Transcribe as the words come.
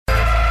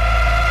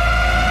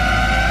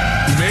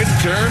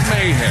Midterm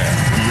Mayhem.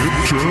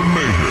 Midterm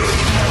Mayhem.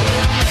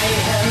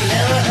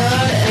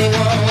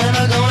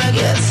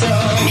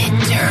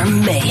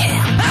 Midterm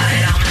Mayhem.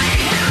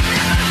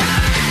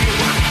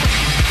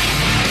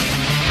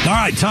 All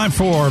right, time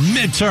for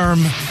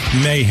Midterm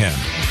Mayhem.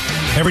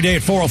 Every day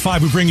at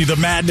 4:05, we bring you the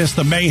madness,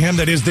 the mayhem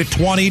that is the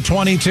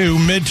 2022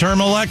 midterm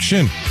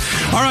election.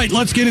 All right,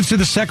 let's get into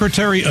the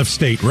Secretary of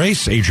State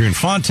race. Adrian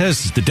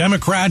Fontes is the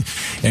Democrat,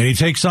 and he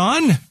takes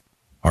on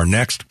our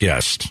next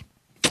guest.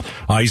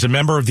 He's a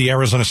member of the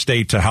Arizona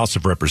State House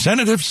of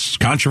Representatives,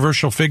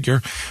 controversial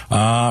figure,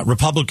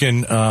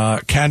 Republican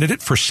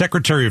candidate for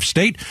Secretary of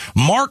State.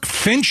 Mark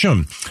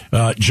Finchem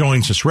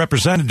joins us.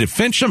 Representative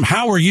Finchem,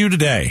 how are you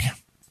today?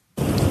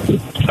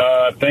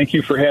 Thank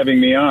you for having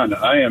me on.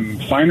 I am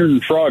finer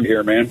than frog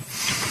here, man.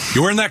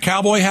 You wearing that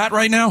cowboy hat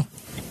right now?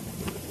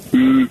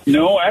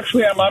 No,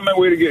 actually, I'm on my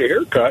way to get a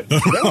haircut. Then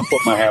I'll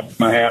put my hat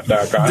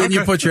back on. Then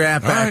you put your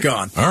hat back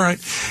on. All right.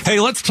 Hey,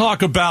 let's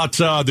talk about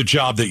the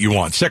job that you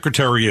want,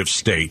 Secretary of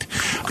State.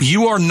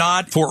 You are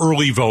not for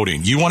early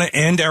voting. You want to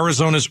end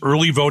Arizona's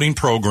early voting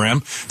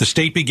program. The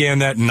state began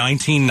that in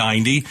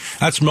 1990.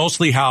 That's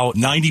mostly how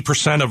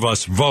 90% of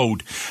us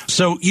vote.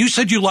 So you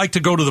said you like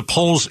to go to the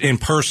polls in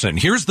person.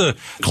 Here's the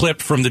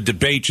clip from the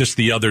debate just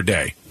the other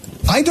day.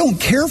 I don't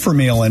care for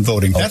mail-in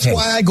voting. That's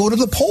why I go to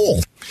the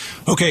poll.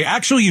 Okay,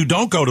 actually, you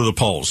don't go to the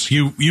polls.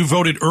 You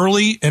voted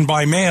early and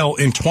by mail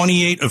in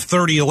 28 of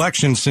 30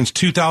 elections since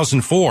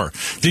 2004.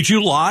 Did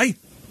you lie?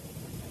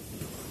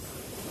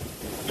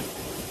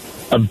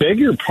 I beg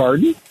your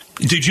pardon?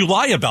 Did you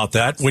lie about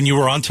that when you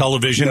were on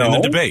television in the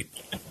debate?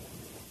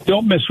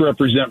 Don't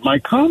misrepresent my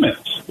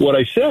comments. What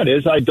I said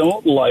is I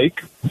don't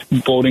like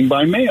voting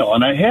by mail,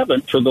 and I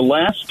haven't for the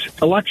last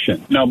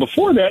election. Now,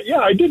 before that, yeah,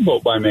 I did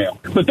vote by mail.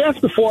 But that's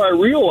before I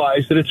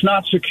realized that it's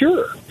not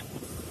secure.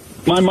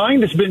 My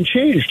mind has been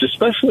changed,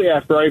 especially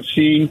after I've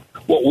seen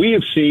what we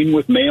have seen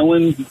with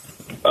mail-in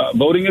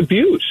voting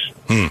abuse.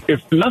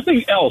 If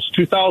nothing else,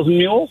 2,000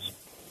 mules,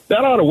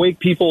 that ought to wake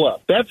people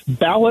up. That's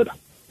ballot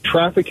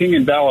trafficking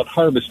and ballot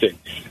harvesting.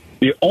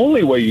 The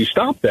only way you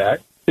stop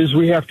that is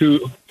we have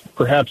to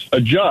perhaps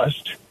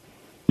adjust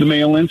the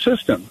mail-in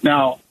system.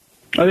 Now,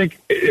 I think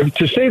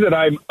to say that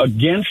I'm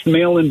against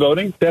mail-in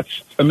voting,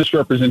 that's a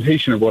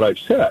misrepresentation of what I've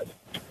said.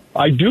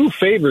 I do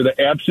favor the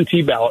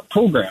absentee ballot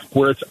program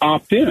where it's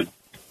opt-in.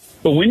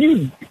 But when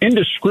you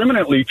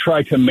indiscriminately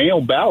try to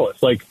mail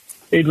ballots, like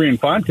Adrian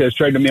Fontes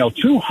tried to mail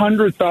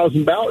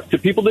 200,000 ballots to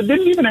people that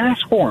didn't even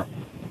ask for them,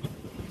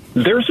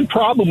 there's a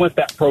problem with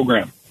that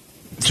program.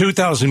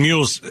 2,000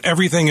 mules,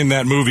 everything in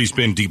that movie's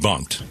been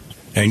debunked.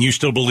 And you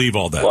still believe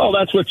all that? Well,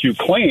 that's what you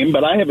claim,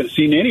 but I haven't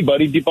seen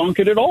anybody debunk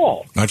it at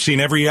all. I've seen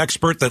every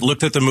expert that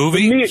looked at the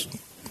movie.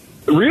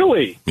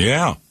 Really?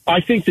 Yeah. I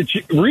think that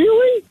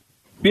really?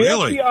 The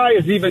Really? FBI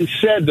has even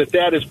said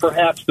that is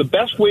perhaps the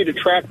best way to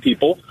track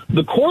people.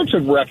 The courts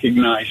have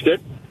recognized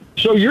it.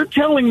 So you're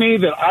telling me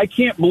that I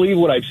can't believe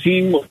what I've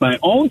seen with my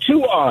own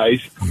two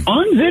eyes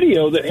on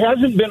video that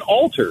hasn't been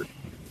altered.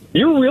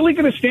 You're really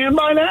going to stand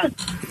by that?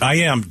 I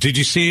am. Did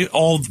you see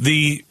all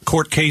the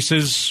court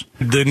cases,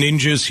 the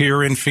ninjas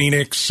here in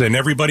Phoenix, and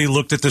everybody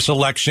looked at this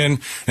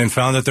election and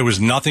found that there was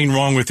nothing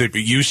wrong with it,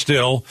 but you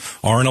still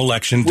are an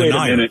election denier.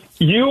 Wait a minute.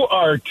 You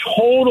are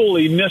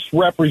totally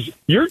misrepresenting.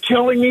 You're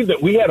telling me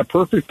that we had a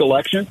perfect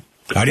election?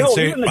 I didn't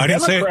say. Even the I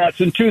didn't say.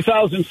 Democrats in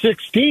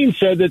 2016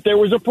 said that there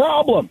was a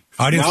problem.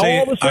 I didn't now, say.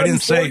 All of a sudden, I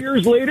didn't say. 4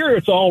 years later,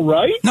 it's all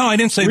right. No, I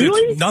didn't say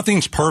really? that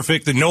nothing's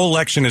perfect. That no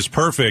election is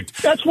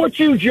perfect. That's what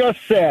you just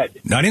said.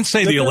 I didn't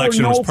say the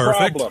election was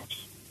perfect.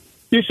 Problems.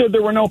 You said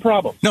there were no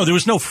problems. No, there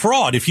was no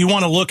fraud. If you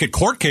want to look at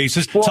court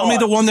cases, tell me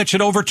the one that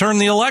should overturn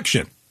the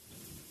election.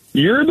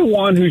 You're the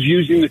one who's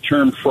using the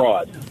term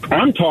fraud.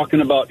 I'm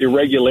talking about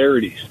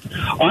irregularities.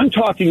 I'm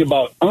talking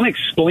about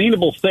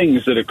unexplainable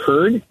things that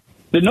occurred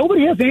that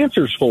nobody has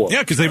answers for.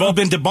 Yeah, because they've all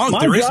been debunked.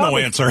 There is no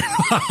answer.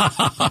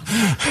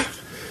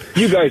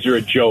 You guys are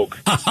a joke.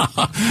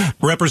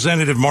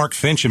 Representative Mark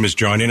Finchem is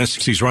joining us.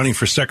 He's running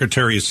for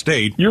Secretary of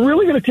State. You're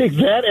really going to take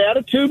that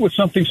attitude with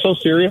something so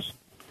serious?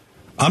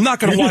 I'm not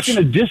going to watch. You're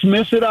just going to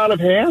dismiss it out of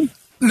hand?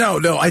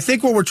 No. I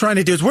think what we're trying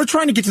to do is we're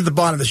trying to get to the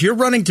bottom of this. You're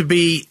running to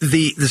be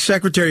the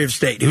Secretary of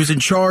State who's in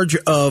charge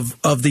of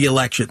the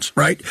elections,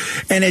 right?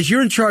 And as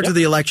you're in charge of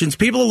the elections,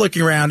 people are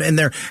looking around and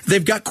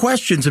they've got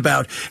questions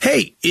about,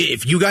 hey,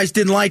 if you guys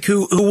didn't like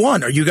who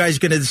won, are you guys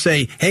going to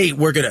say, hey,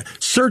 we're going to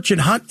search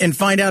and hunt and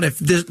find out if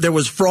there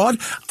was fraud?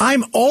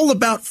 I'm all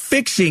about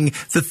fixing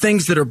the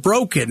things that are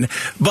broken,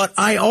 but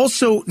I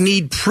also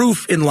need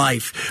proof in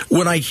life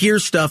when I hear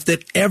stuff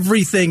that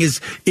everything is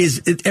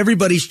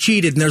everybody's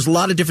cheated and there's a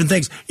lot of different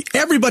things.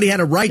 Everybody had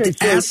a right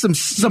to ask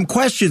some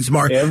questions,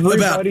 Mark.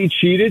 Everybody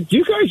cheated?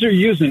 You guys are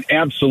using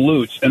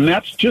absolutes, and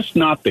that's just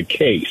not the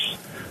case,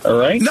 all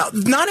right? No,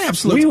 not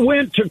absolute. We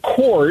went to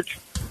court.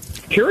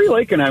 Kerry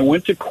Lake and I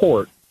went to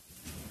court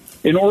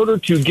in order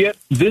to get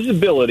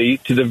visibility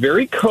to the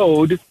very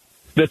code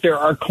that there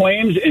are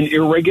claims and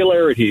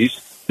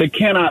irregularities that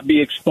cannot be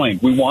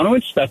explained. We want to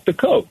inspect the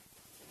code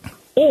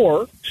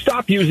or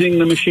stop using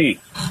the machine.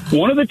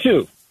 One of the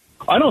two.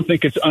 I don't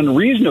think it's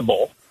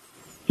unreasonable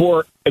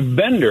for a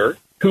vendor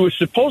who is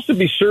supposed to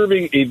be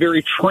serving a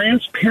very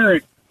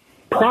transparent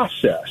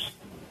process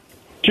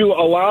to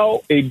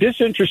allow a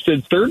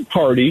disinterested third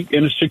party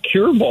in a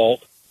secure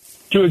vault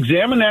to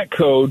examine that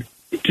code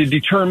to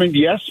determine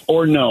yes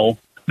or no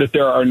that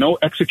there are no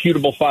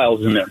executable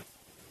files in there.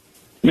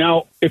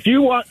 Now, if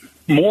you want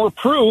more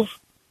proof,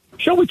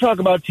 shall we talk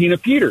about Tina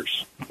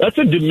Peters? That's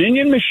a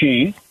Dominion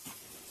machine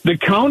that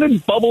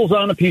counted bubbles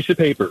on a piece of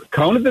paper,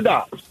 counted the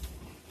dots.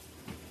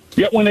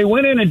 Yet when they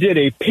went in and did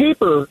a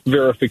paper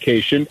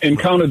verification and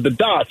counted the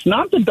dots,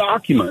 not the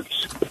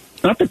documents,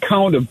 not the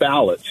count of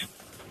ballots,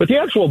 but the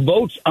actual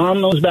votes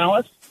on those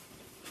ballots,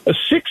 a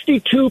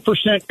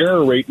 62%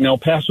 error rate in El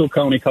Paso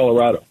County,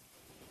 Colorado.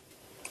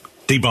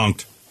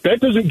 Debunked. That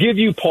doesn't give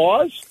you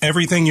pause?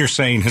 Everything you're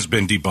saying has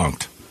been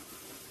debunked.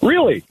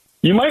 Really?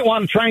 You might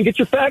want to try and get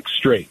your facts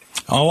straight.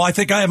 Oh, I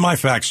think I have my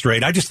facts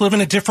straight. I just live in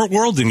a different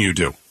world than you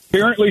do.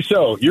 Apparently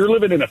so. You're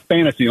living in a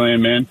fantasy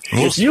land, man.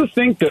 If you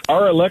think that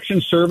our election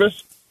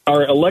service,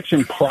 our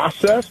election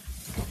process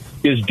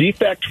is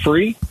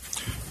defect-free,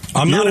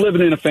 you're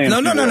living in a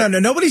fantasy No.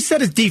 Nobody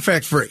said it's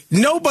defect-free.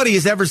 Nobody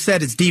has ever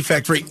said it's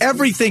defect-free.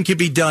 Everything can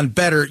be done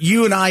better.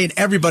 You and I and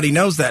everybody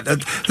knows that.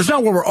 That's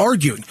not what we're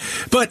arguing.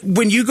 But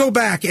when you go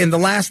back in the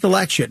last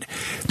election,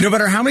 no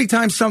matter how many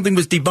times something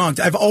was debunked,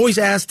 I've always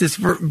asked this,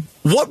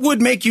 what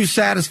would make you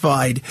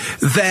satisfied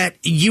that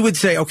you would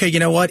say, okay,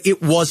 you know what,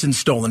 it wasn't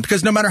stolen?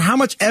 Because no matter how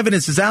much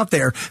evidence is out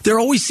there, there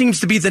always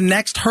seems to be the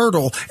next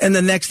hurdle and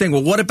the next thing.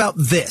 Well, what about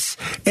this?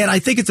 And I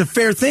think it's a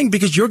fair thing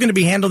because you're going to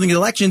be handling the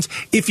elections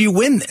if you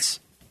win this.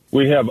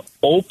 We have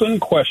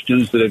open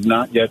questions that have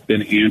not yet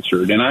been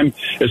answered. And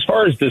as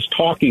far as this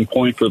talking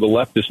point for the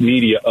leftist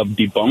media of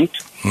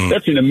debunked,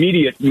 that's an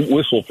immediate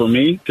whistle for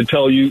me to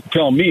tell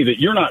me that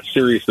you're not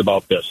serious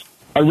about this.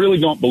 I really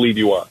don't believe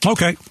you are.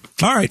 Okay.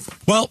 All right.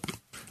 Well,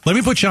 let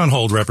me put you on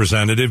hold,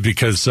 Representative,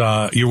 because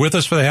you're with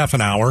us for the half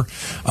an hour.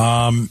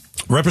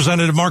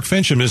 Representative Mark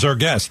Finchem is our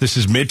guest. This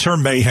is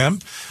Midterm Mayhem.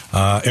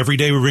 Every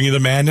day we bring you the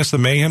madness, the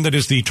mayhem that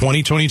is the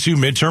 2022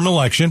 midterm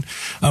election.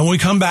 When we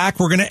come back,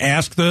 we're going to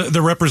ask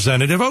the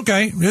representative,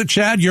 okay,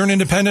 Chad, you're an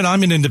independent,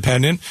 I'm an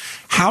independent.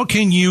 How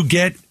can you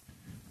get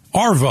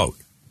our vote?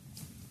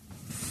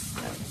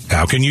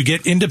 How can you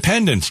get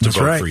independents to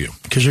vote for you?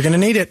 Because you're going to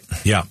need it.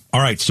 Yeah.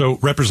 All right. So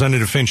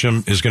Representative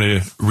Finchem is going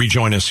to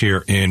rejoin us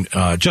here in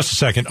just a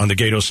second on the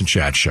Gaydos and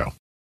Chad show.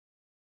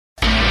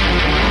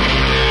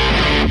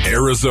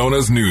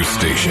 Arizona's news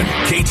station,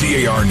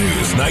 KTAR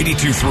News,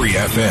 92.3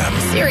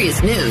 FM.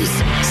 Serious news,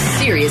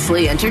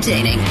 seriously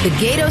entertaining. The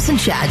Gaydos and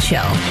Chad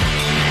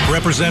Show.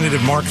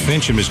 Representative Mark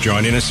Finchem is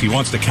joining us. He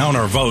wants to count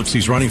our votes.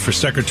 He's running for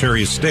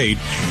Secretary of State.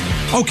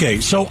 Okay,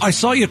 so I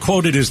saw you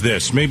quoted as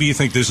this. Maybe you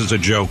think this is a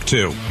joke,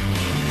 too.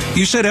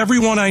 You said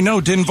everyone I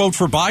know didn't vote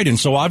for Biden,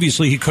 so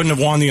obviously he couldn't have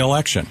won the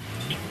election.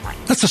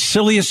 That's the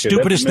silliest,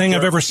 stupidest thing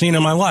I've ever seen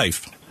in my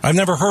life. I've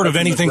never heard of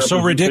anything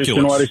so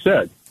ridiculous. What I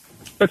said.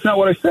 That's not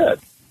what I said.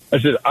 I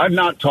said, I've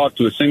not talked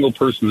to a single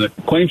person that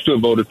claims to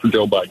have voted for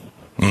Joe Biden.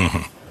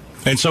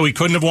 Mm-hmm. And so he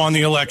couldn't have won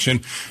the election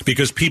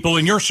because people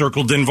in your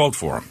circle didn't vote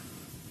for him.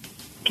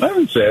 I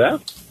didn't say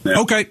that.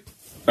 Yeah. Okay.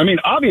 I mean,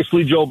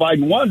 obviously Joe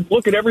Biden won.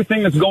 Look at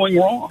everything that's going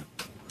wrong.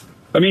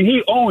 I mean,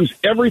 he owns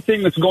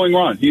everything that's going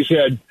wrong. He's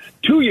had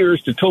 2 years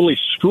to totally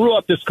screw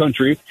up this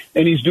country,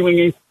 and he's doing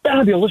a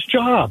fabulous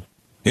job.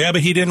 Yeah,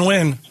 but he didn't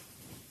win.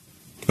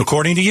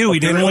 According to you, he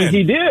didn't win.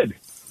 He did.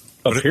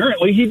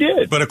 Apparently he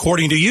did. But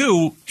according to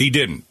you, he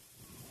didn't.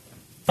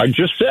 I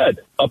just said,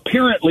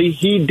 apparently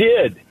he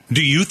did.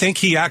 Do you think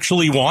he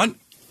actually won?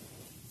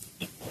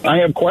 I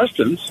have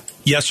questions.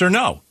 Yes or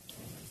no?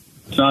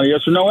 It's not a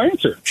yes or no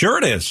answer. Sure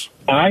it is.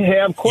 I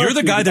have questions.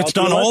 You're the guy that's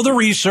done all the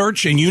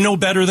research, and you know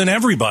better than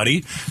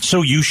everybody,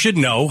 so you should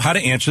know how to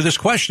answer this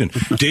question.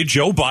 Did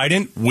Joe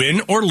Biden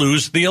win or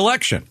lose the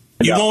election?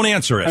 You won't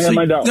answer it. I have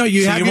my doubt. No,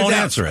 you won't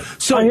answer it.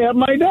 So I have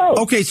my doubt.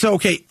 Okay,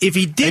 if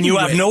he didn't and you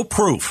have win, no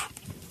proof.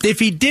 If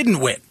he didn't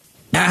win,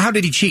 how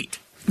did he cheat?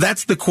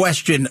 That's the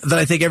question that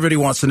I think everybody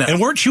wants to know.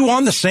 And weren't you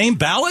on the same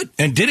ballot?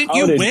 And didn't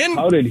you win?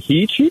 How did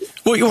he cheat?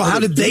 Well, how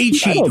did they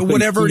cheat?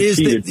 Whatever it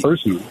is.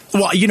 Personally.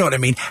 Well, you know what I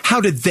mean. How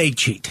did they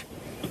cheat?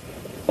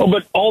 Oh,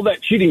 but all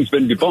that cheating's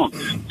been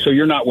debunked, so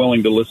you're not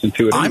willing to listen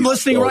to it. I'm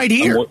listening right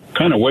here. I'm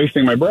kind of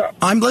wasting my breath.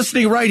 I'm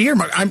listening right here,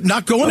 Mark. I'm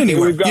not going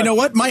anywhere. You know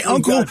what? My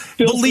uncle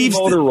believes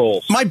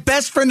that my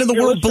best friend in the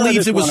world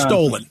believes it was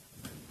stolen.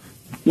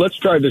 Let's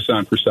try this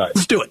on for size.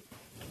 Let's do it.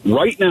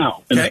 Right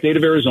now, in the state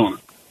of Arizona,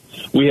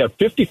 we have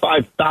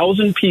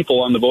 55,000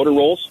 people on the voter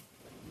rolls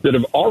that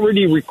have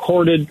already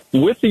recorded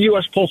with the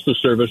U.S. Postal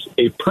Service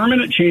a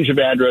permanent change of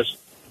address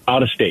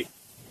out of state.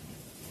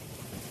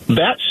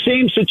 That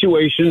same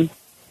situation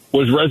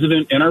was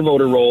resident in our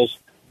voter rolls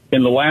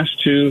in the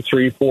last 2,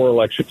 3, 4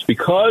 elections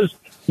because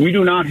we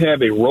do not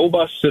have a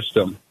robust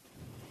system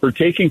for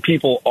taking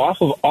people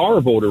off of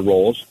our voter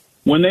rolls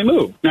when they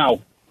move. Now,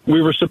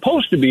 we were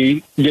supposed to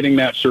be getting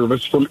that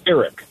service from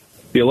ERIC,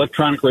 the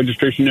Electronic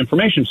Registration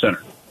Information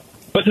Center.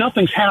 But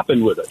nothing's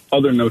happened with it,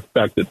 other than the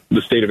fact that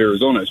the state of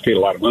Arizona has paid a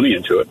lot of money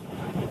into it.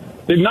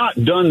 They've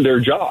not done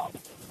their job.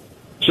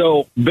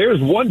 So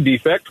there's one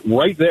defect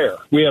right there.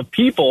 We have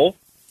people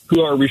who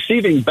are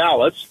receiving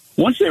ballots.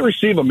 Once they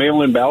receive a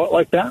mail-in ballot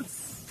like that,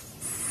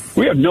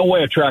 we have no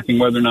way of tracking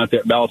whether or not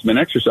that ballot's been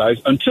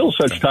exercised until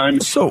such time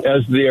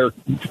as they're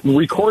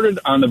recorded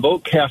on the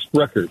vote cast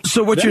record.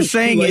 So what you're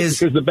saying is...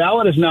 Because the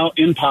ballot is now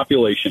in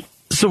population.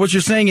 So what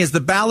you're saying is the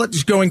ballot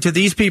is going to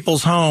these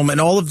people's home,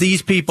 and all of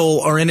these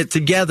people are in it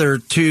together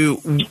to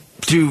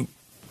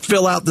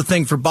fill out the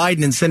thing for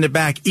Biden and send it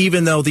back,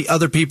 even though the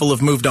other people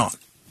have moved on.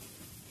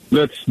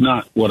 That's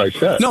not what I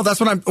said. No,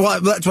 that's what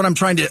I'm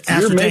trying to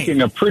ascertain. You're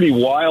making a pretty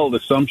wild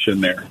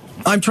assumption there.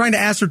 I'm trying to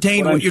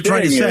ascertain what you're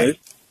trying to say.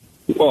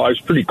 Well, I was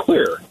pretty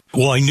clear.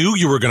 Well, I knew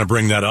you were going to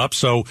bring that up,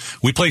 so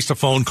we placed a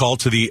phone call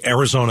to the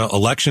Arizona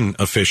election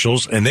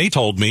officials, and they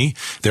told me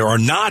there are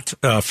not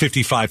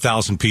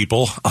 55,000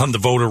 people on the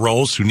voter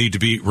rolls who need to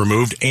be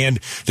removed, and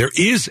there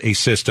is a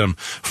system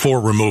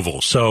for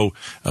removal. So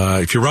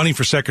if you're running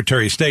for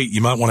Secretary of State,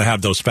 you might want to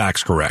have those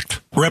facts correct.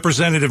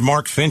 Representative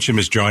Mark Finchem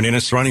is joining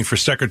us, running for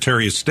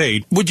Secretary of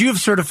State. Would you have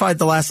certified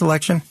the last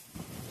election?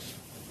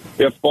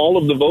 If all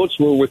of the votes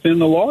were within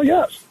the law,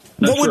 yes.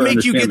 What would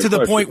make you get to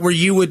the point where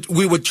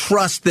we would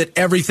trust that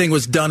everything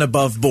was done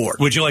above board?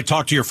 Would you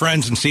talk to your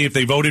friends and see if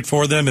they voted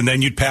for them, and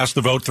then you'd pass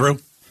the vote through?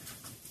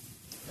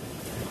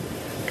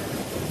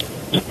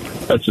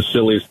 That's the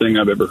silliest thing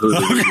I've ever heard.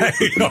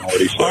 Okay.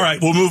 All right,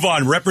 we'll move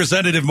on.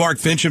 Representative Mark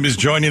Finchem is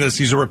joining us.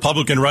 He's a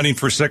Republican running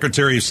for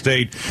Secretary of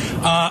State.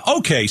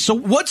 Okay, so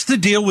what's the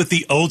deal with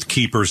the Oath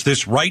Keepers,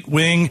 this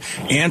right-wing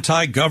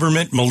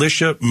anti-government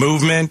militia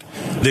movement?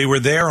 They were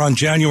there on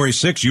January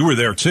 6th. You were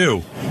there,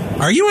 too.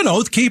 Are you an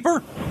Oath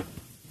Keeper?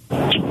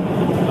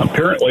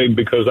 Apparently,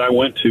 because I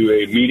went to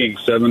a meeting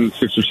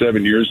 6 or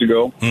 7 years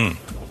ago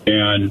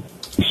and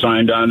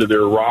signed onto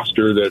their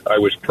roster that I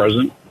was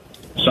present.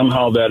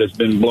 Somehow that has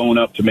been blown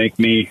up to make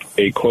me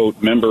a,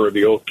 quote, member of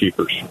the Oath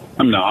Keepers.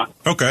 I'm not.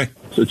 Okay.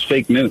 So it's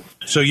fake news.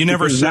 So you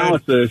never because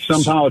said... Now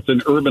somehow it's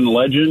an urban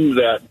legend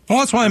that... Well,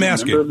 that's why I'm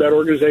asking. Member of that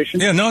organization?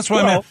 Yeah, no, that's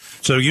why I'm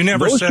asking. So you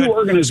never said...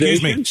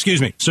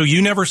 Excuse me. So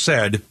you never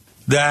said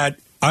that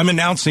I'm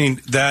announcing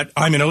that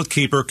I'm an Oath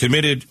Keeper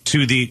committed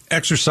to the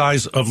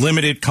exercise of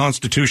limited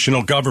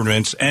constitutional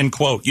governments, end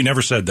quote. You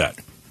never said that.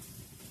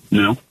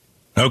 No.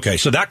 Okay,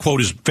 so that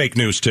quote is fake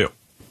news, too.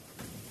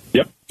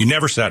 Yep. You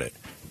never said it.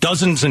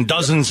 Dozens and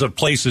dozens of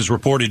places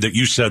reported that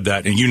you said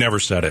that, and you never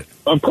said it.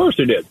 Of course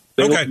they did.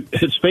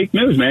 It's fake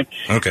news, man.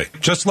 Okay.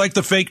 Just like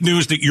the fake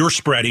news that you're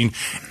spreading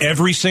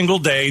every single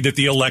day that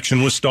the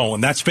election was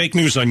stolen. That's fake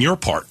news on your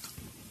part.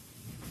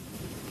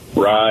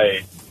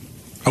 Right.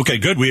 Okay,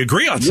 good. We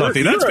agree on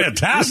something. That's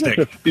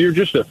fantastic. You're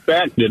just a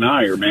fact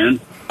denier, man.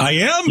 I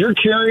am? You're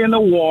carrying the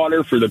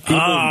water for the people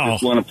who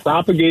just want to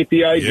propagate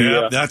the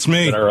idea that's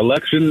me. that our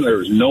election,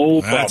 there's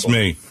no problem. That's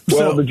me.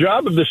 Well, the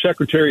job of the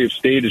Secretary of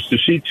State is to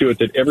see to it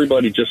that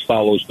everybody just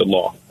follows the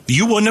law.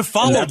 You wouldn't have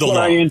followed the law.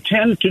 That's what I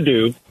intend to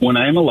do when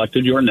I am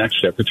elected your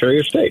next Secretary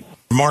of State.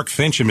 Mark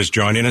Finchem is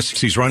joining us.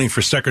 He's running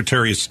for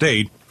Secretary of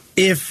State.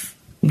 If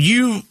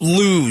you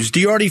lose, do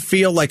you already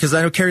feel like, because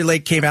I know Carrie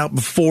Lake came out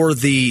before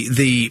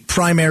the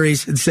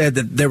primaries and said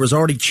that there was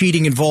already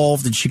cheating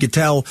involved and she could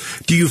tell.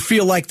 Do you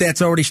feel like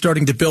that's already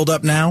starting to build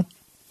up now?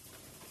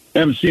 I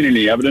haven't seen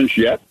any evidence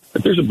yet.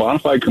 If there's a bona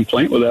fide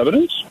complaint with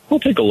evidence, I'll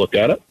take a look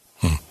at it.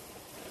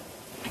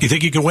 You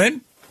think you can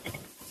win?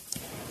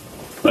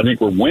 I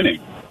think we're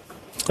winning.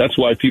 That's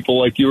why people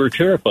like you are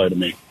terrified of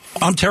me.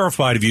 I'm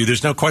terrified of you.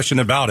 There's no question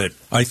about it.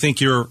 I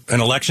think you're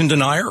an election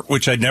denier,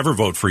 which I'd never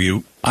vote for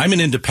you. I'm an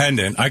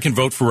independent. I can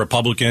vote for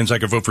Republicans. I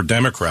can vote for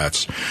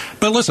Democrats.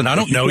 But listen, I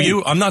don't know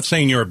you. I'm not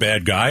saying you're a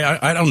bad guy.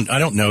 I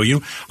don't know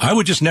you. I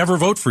would just never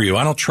vote for you.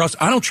 I don't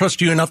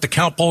trust you enough to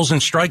count balls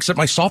and strikes at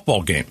my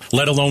softball game,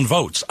 let alone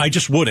votes. I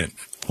just wouldn't.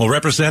 Well,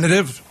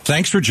 Representative,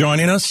 thanks for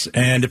joining us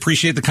and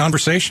appreciate the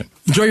conversation.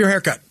 Enjoy your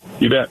haircut.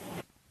 You bet.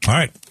 All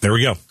right. There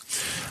we go.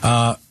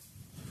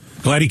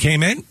 Glad he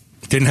came in.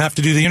 Didn't have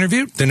to do the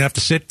interview. Didn't have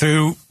to sit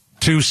through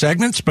 2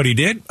 segments, but he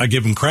did. I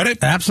give him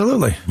credit.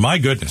 Absolutely. My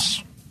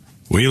goodness.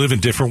 We live in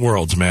different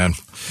worlds, man.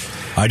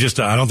 I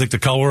don't think the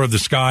color of the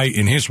sky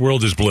in his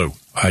world is blue.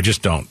 I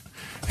just don't.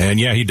 And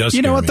yeah, he does.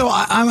 You know what, though?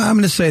 I'm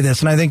going to say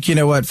this, and I think, you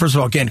know what? First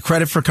of all, again,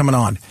 credit for coming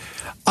on.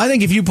 I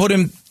think if you put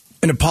him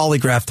in a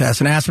polygraph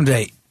test and asked him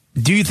today,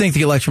 do you think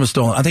the election was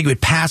stolen? I think he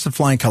would pass with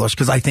flying colors,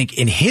 because I think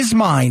in his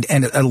mind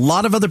and a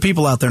lot of other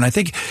people out there, and I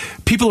think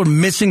people are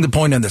missing the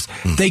point on this,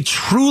 they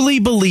truly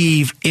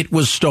believe it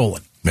was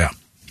stolen. Yeah.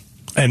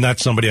 And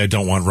that's somebody I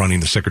don't want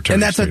running the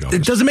Secretary of State office.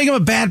 It doesn't make him a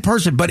bad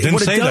person, but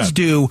what it does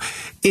do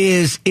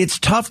is it's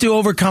tough to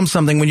overcome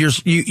something when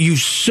you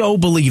so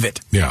believe it.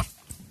 Yeah.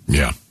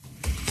 Yeah.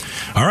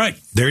 All right.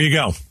 There you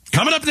go.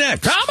 Coming up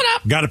next.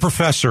 Got a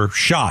professor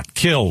shot,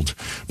 killed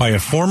by a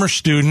former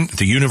student at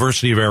the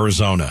University of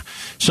Arizona.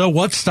 So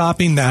what's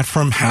stopping that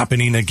from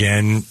happening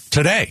again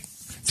today?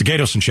 It's the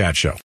Gaydos and Chad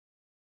Show.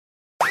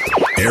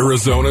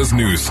 Arizona's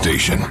news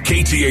station,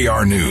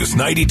 KTAR News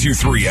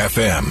 92.3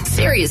 FM.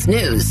 Serious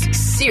news,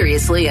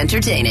 seriously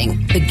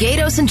entertaining. The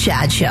Gaydos and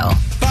Chad Show.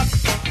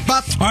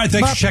 All right,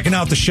 thanks for checking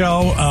out the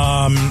show.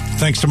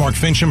 Thanks to Mark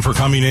Finchem for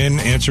coming in,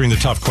 answering the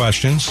tough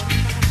questions.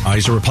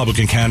 He's a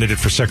Republican candidate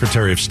for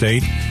Secretary of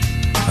State.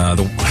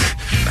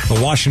 The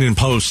Washington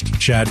Post,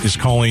 Chad, is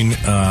calling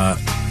a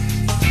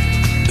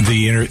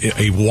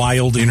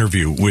wild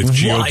interview with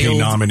GOP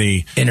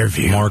nominee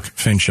Mark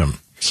Finchem.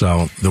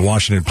 So the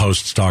Washington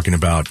Post is talking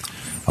about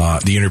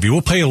the interview.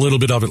 We'll play a little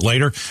bit of it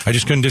later. I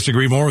just couldn't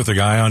disagree more with the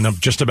guy on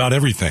just about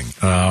everything.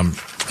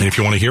 And if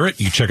you want to hear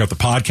it, you check out the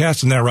podcast.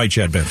 Isn't that right,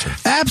 Chad Benson?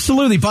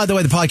 Absolutely. By the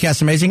way, the podcast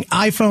is amazing.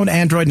 iPhone,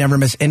 Android, never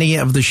miss any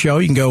of the show.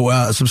 You can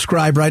go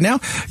subscribe right now.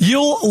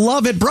 You'll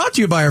love it. Brought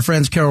to you by our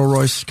friends Carol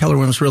Royce, Keller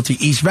Williams Realty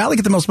East Valley.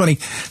 Get the most money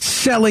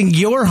selling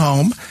your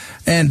home.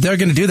 And they're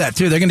going to do that,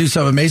 too. They're going to do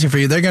something amazing for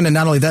you. They're going to,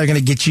 not only that, they're going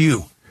to get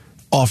you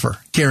offer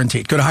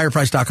guaranteed. Go to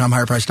higherprice.com,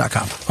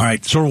 higherprice.com. All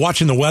right, so we're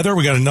watching the weather.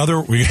 We got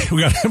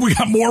we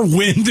got more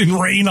wind and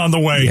rain on the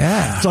way.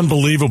 Yeah, it's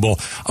unbelievable.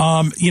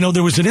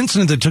 There was an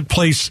incident that took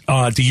place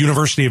at the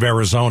University of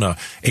Arizona.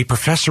 A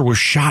professor was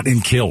shot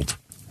and killed,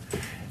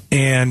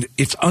 and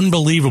it's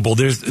unbelievable.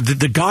 There's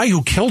the guy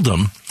who killed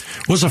him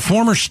was a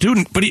former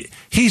student, but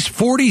he's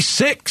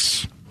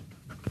 46.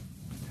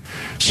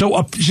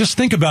 So just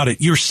think about it.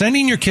 You're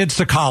sending your kids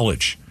to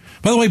college.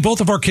 By the way, both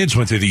of our kids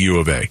went to the U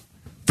of A.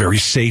 Very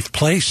safe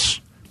place.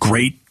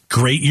 Great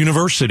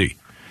university.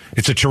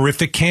 It's a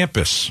terrific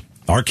campus.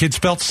 Our kids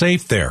felt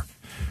safe there.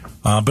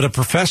 But a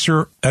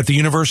professor at the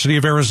University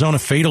of Arizona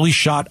fatally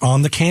shot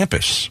on the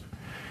campus.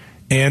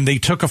 And they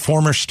took a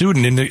former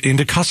student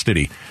into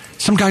custody.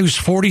 Some guy who's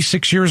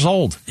 46 years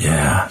old.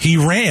 Yeah. He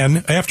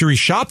ran after he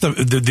shot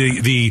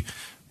the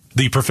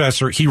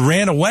professor. He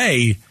ran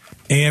away,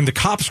 and the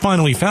cops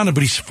finally found him.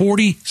 But he's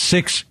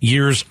 46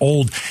 years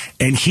old,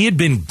 and he had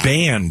been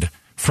banned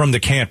from the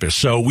campus.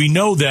 So we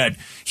know that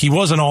he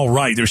wasn't all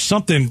right.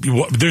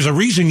 There's a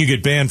reason you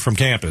get banned from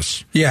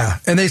campus. Yeah,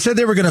 and they said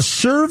they were going to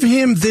serve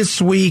him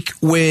this week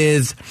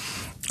with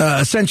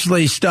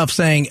essentially stuff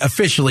saying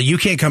officially you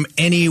can't come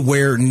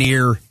anywhere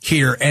near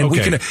here.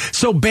 And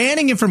so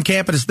banning him from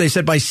campus, they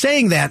said by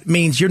saying that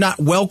means you're not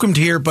welcomed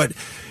here, but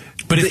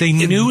if they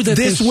knew that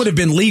this would have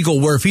been legal,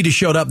 where if he'd have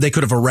showed up, they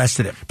could have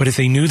arrested him. But if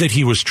they knew that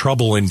he was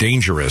trouble and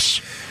dangerous,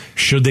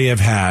 should they have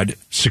had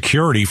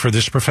security for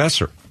this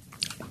professor?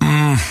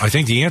 I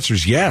think the answer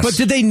is yes. But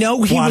did they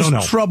know he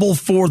was trouble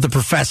for the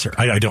professor?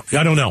 I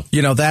don't know.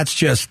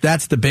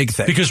 That's the big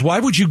thing. Because why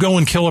would you go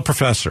and kill a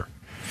professor?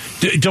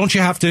 Don't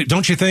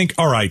you think,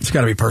 all right. It's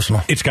got to be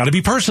personal. It's got to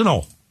be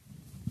personal.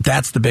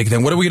 That's the big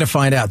thing. What are we going to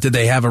find out? Did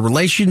they have a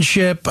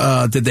relationship?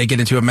 Did they get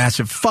into a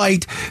massive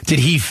fight? Did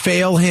he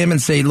fail him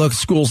and say, look,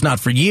 school's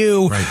not for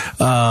you?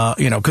 Right.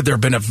 Could there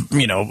have been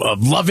a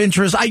love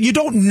interest? You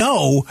don't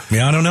know.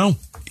 Yeah, I don't know.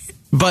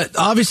 But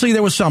obviously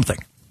there was something.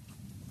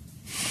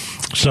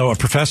 So a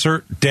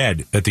professor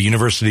dead at the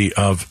University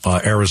of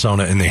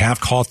Arizona, and they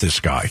have caught this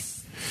guy.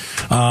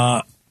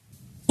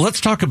 Let's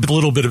talk a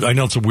little bit of, I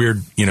know it's a weird,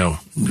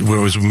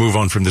 as we move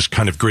on from this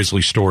kind of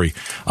grisly story.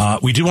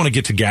 We do want to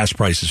get to gas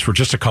prices for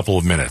just a couple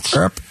of minutes.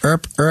 Well,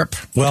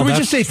 can we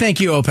just say thank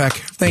you, OPEC?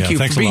 Thank you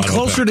for being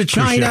closer to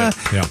China,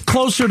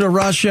 closer to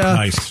Russia,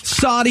 nice.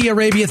 Saudi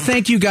Arabia.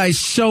 Thank you guys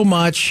so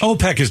much.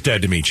 OPEC is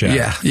dead to me,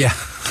 Chad.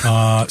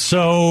 Yeah.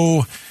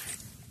 So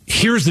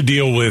here's the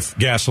deal with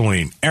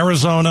gasoline.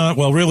 Arizona,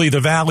 well, really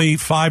the Valley,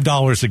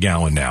 $5 a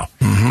gallon now.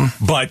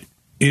 Mm-hmm. But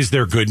is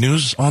there good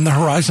news on the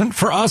horizon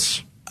for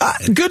us?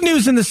 Good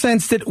news in the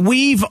sense that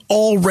we've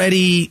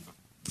already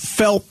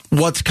felt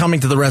what's coming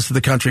to the rest of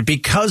the country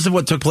because of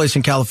what took place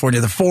in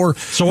California.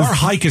 So our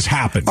hike has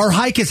happened. Our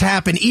hike has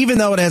happened, even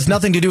though it has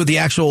nothing to do with the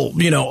actual,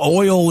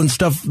 oil and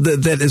stuff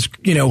that is,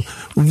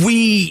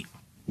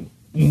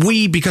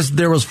 because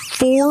there was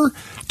 4,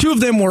 2 of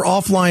them were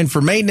offline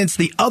for maintenance.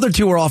 The other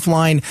 2 were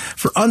offline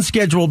for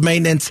unscheduled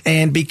maintenance.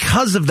 And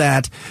because of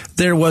that,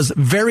 there was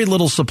very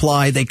little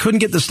supply. They couldn't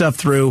get the stuff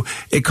through.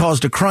 It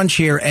caused a crunch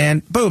here.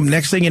 And boom,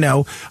 next thing you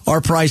know, our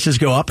prices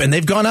go up. And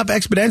they've gone up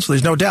exponentially,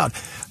 there's no doubt.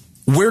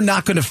 We're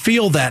not going to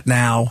feel that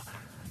now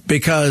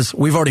because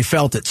we've already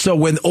felt it. So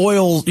when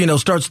oil,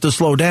 starts to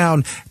slow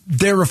down,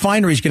 their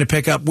refinery is going to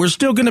pick up. We're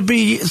still going to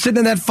be sitting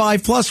in that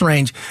 5+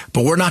 range,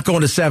 but we're not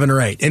going to 7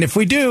 or 8. And if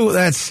we do,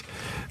 that's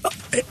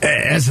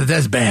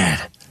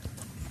bad.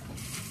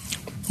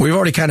 We've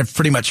already kind of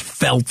pretty much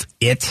felt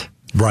it.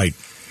 Right.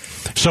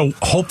 So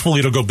hopefully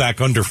it'll go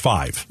back under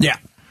 5. Yeah.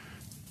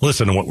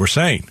 Listen to what we're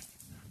saying.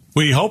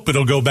 We hope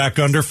it'll go back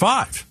under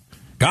 5.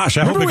 Gosh,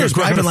 I hope it goes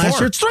back under 4. Last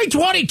year? It's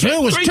 $3.22.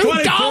 It was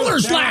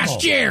 $2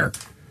 last year.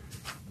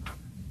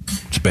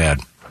 It's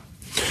bad.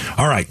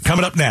 All right,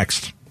 coming up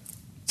next,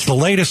 it's the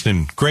latest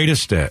and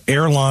greatest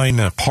airline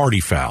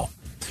party foul.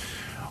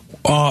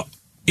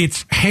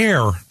 It's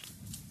hair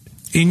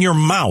in your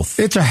mouth.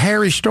 It's a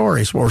hairy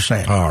story, is what we're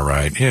saying. All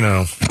right, I don't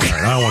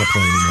want to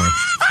play anymore.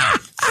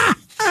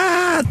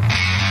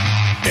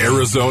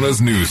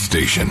 Arizona's news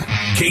station,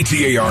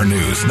 KTAR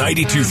News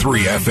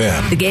 92.3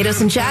 FM. The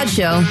Gaydos and Chad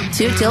Show,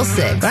 2 till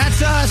 6.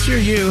 That's us, you're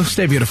you.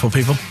 Stay beautiful,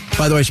 people.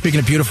 By the way, speaking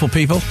of beautiful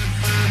people,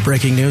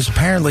 breaking news.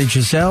 Apparently,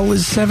 Giselle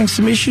is having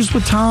some issues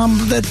with Tom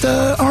that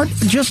aren't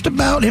just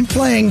about him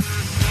playing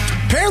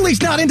Apparently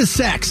he's not into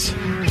sex.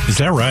 Is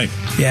that right?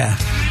 Yeah.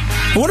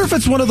 I wonder if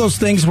it's one of those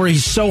things where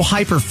he's so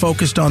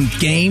hyper-focused on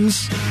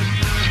games,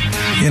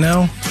 you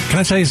know? Can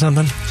I tell you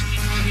something?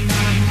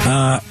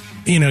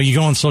 You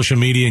go on social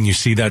media and you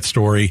see that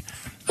story.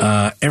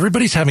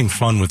 Everybody's having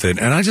fun with it,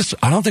 and I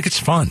don't think it's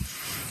fun.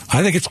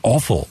 I think it's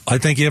awful. I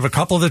think you have a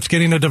couple that's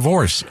getting a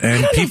divorce,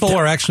 and people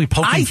are actually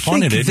poking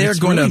fun at it. They're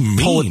going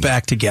to pull it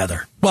back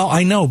together. Well,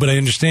 I know, but I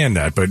understand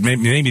that. But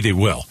maybe they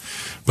will.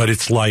 But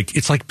it's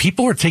like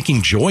people are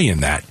taking joy in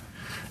that.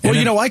 Well,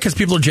 you know why? Because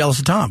people are jealous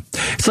of Tom.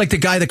 It's like the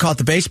guy that caught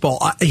the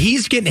baseball.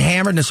 He's getting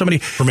hammered into somebody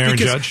from Aaron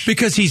Judge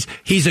because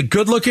he's a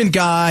good-looking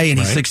guy and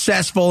he's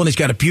successful and he's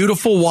got a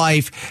beautiful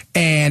wife,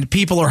 and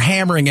people are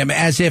hammering him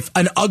as if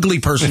an ugly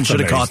person should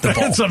have caught the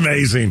ball. That's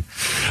amazing.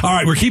 All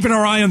right, we're keeping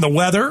our eye on the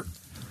weather.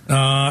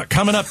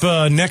 Coming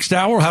up next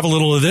hour, we'll have a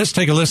little of this.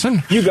 Take a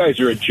listen. You guys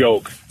are a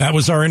joke. That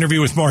was our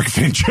interview with Mark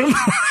Finchem.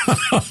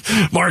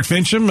 Mark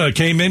Finchem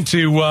came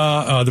into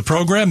the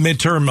program,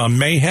 Midterm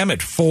Mayhem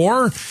at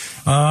 4.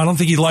 I don't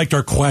think he liked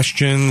our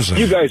questions.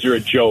 You guys are a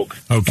joke.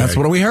 Okay. That's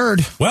what we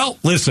heard. Well,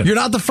 listen. You're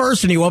not the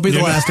first and you won't be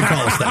the last to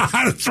call us that.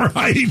 That's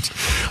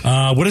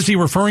right. What is he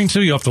referring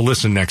to? You have to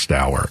listen next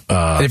hour.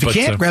 If you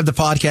can't, grab the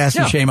podcast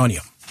and shame on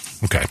you.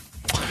 Okay.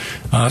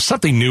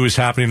 Something new is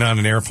happening on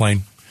an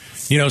airplane.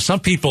 Some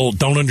people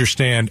don't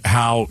understand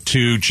how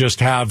to just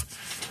have,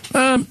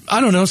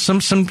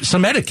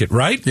 some etiquette,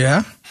 right?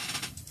 Yeah.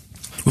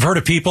 We've heard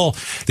of people,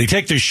 they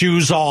take their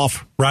shoes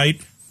off,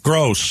 right?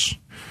 Gross.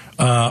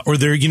 Or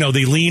they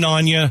lean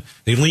on you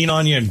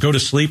and go to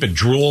sleep and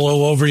drool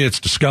all over you. It's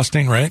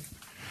disgusting, right?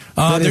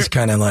 That is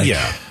kind of like.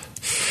 Yeah.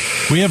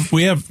 We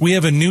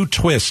have a new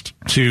twist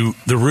to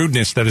the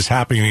rudeness that is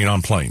happening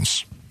on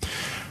planes.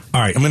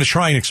 All right, I'm going to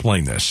try and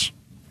explain this.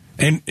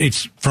 And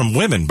it's from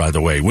women, by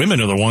the way.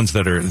 Women are the ones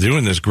that are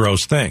doing this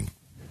gross thing.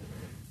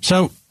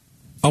 So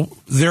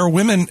there are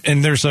women,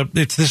 and this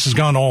has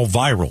gone all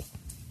viral.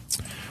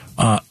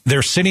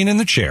 They're sitting in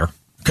the chair.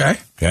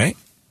 Okay.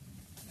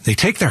 They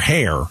take their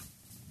hair,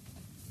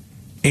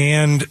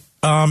 and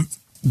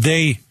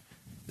they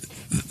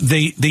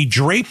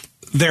drape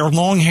their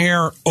long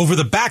hair over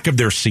the back of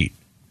their seat.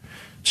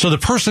 So the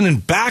person in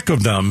back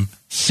of them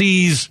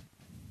sees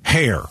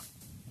hair.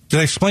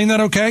 Did I explain that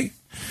okay?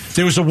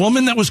 There was a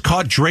woman that was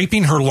caught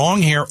draping her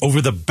long hair over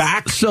the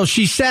back. So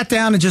she sat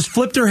down and just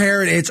flipped her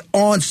hair, and it's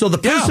on. So the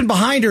person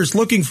behind her is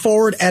looking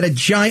forward at a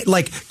giant,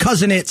 like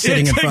Cousin It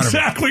sitting in front of her.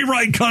 Exactly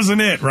right, Cousin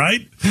It,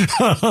 right?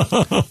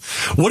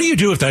 What do you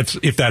do if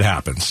that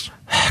happens?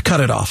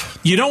 Cut it off.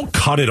 You don't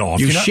cut it off.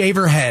 You shave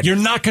her head. You're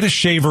not going to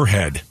shave her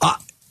head.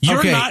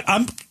 You're not.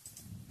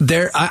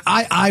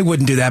 I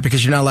wouldn't do that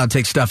because you're not allowed to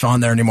take stuff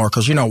on there anymore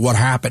because you know what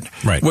happened.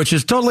 Right. Which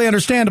is totally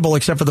understandable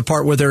except for the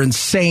part where they're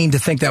insane to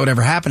think that would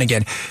ever happen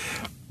again.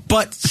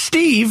 But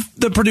Steve,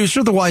 the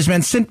producer of The Wise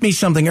Man, sent me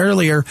something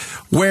earlier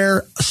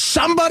where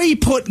somebody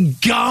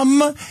put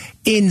gum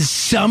in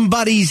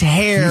somebody's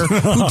hair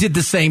who did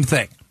the same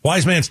thing.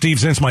 Wise Man Steve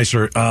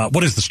Zinsmeister,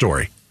 what is the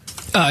story?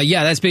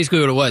 Yeah, that's basically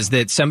what it was.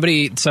 That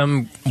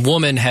some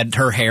woman had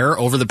her hair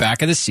over the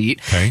back of the seat.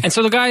 Okay. And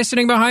so the guy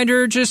sitting behind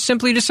her just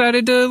simply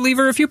decided to leave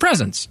her a few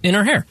presents in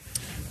her hair.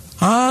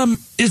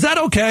 Is that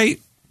okay?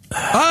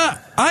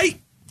 I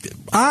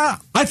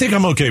think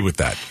I'm okay with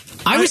that.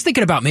 I was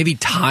thinking about maybe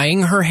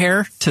tying her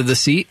hair to the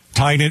seat.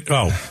 Tying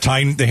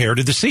the hair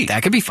to the seat.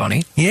 That could be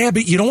funny. Yeah,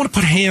 but you don't want to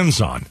put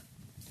hands on.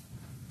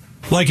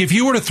 Like if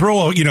you were to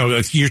throw,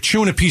 if you're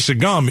chewing a piece of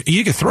gum,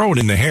 you can throw it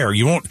in the hair.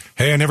 You won't,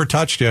 hey, I never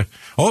touched you.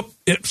 Oh,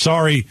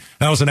 sorry,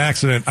 that was an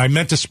accident. I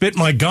meant to spit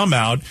my gum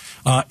out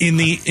in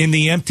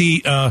the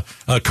empty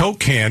Coke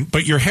can,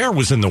 but your hair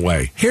was in the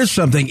way. Here's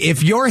something.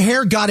 If your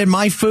hair got in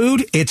my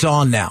food, it's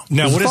on now.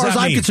 Now, what does that mean? As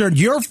far as I'm concerned,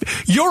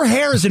 your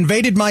hair has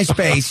invaded my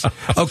space,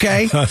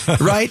 okay?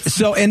 Right?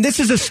 So, and this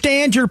is a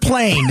stand your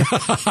plane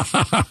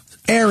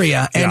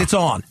area, and it's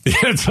on.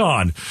 It's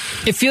on.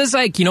 It feels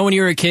like, when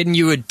you were a kid and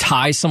you would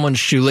tie someone's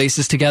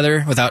shoelaces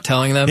together without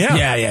telling them.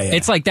 Yeah.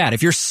 It's like that.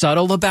 If you're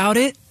subtle about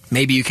it,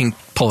 maybe you can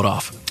pull it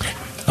off.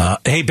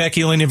 Hey,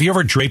 Becky Lynn, have you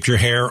ever draped your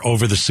hair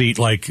over the seat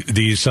like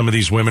some of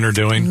these women are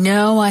doing?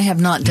 No, I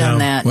have not done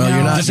that. Well, no.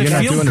 you're not. Does it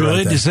feel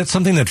good? Is that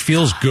something that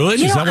feels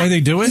good? Is that why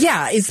they do it?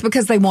 Yeah, it's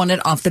because they want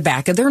it off the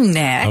back of their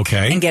neck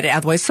and get it out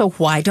of the way. So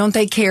why don't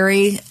they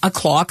carry a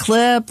claw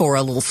clip or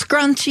a little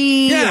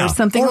scrunchie or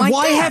something like that? Or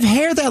why have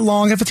hair that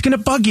long if it's going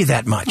to bug you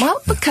that much? Well,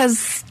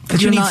 because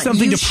you need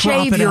something to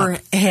prop shave it your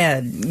up.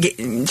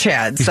 Head,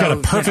 Chad. He's got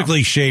a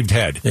perfectly shaved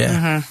head.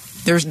 Yeah. Mm-hmm.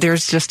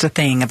 There's just a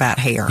thing about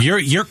hair.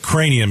 Your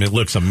cranium, it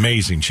looks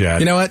amazing, Chad.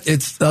 You know what?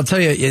 I'll tell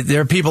you,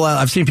 there are people out.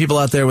 I've seen people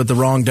out there with the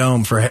wrong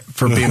dome for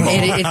being bald.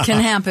 It can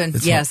happen.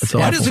 Yes.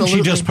 Why doesn't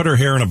she just put her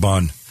hair in a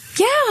bun?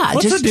 Yeah,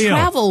 What's just the deal?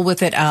 travel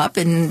with it up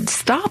and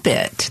stop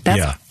it.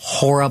 That's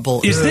horrible.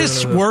 Is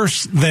this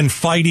worse than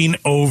fighting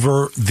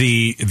over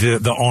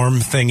the arm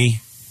thingy?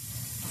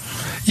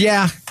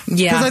 Yeah,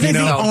 Yeah. Because I think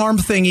the arm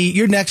thingy,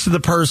 you're next to the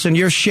person,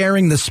 you're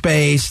sharing the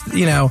space,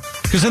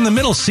 Because in the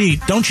middle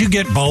seat, don't you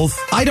get both?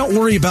 I don't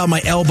worry about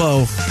my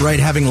elbow,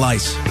 having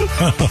lice.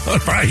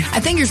 Right. I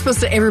think you're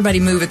supposed to everybody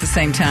move at the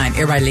same time.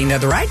 Everybody lean to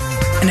the right,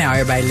 and now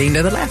everybody lean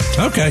to the left.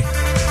 Okay.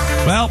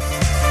 Well,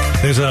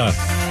 there's a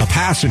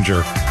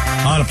passenger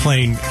on a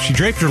plane. She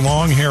draped her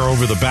long hair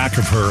over the back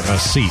of her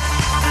seat,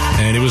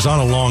 and it was on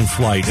a long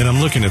flight. And I'm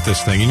looking at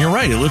this thing, and you're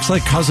right. It looks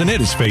like Cousin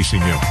It is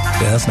facing you. Yeah,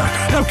 that's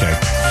not good. Okay.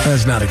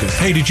 That's not a good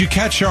thing. Hey, did you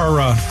catch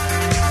our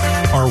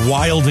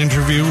wild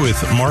interview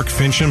with Mark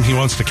Finchem? He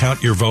wants to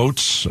count your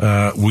votes.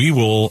 We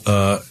will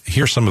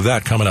hear some of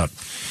that coming up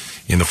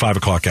in the 5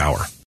 o'clock hour.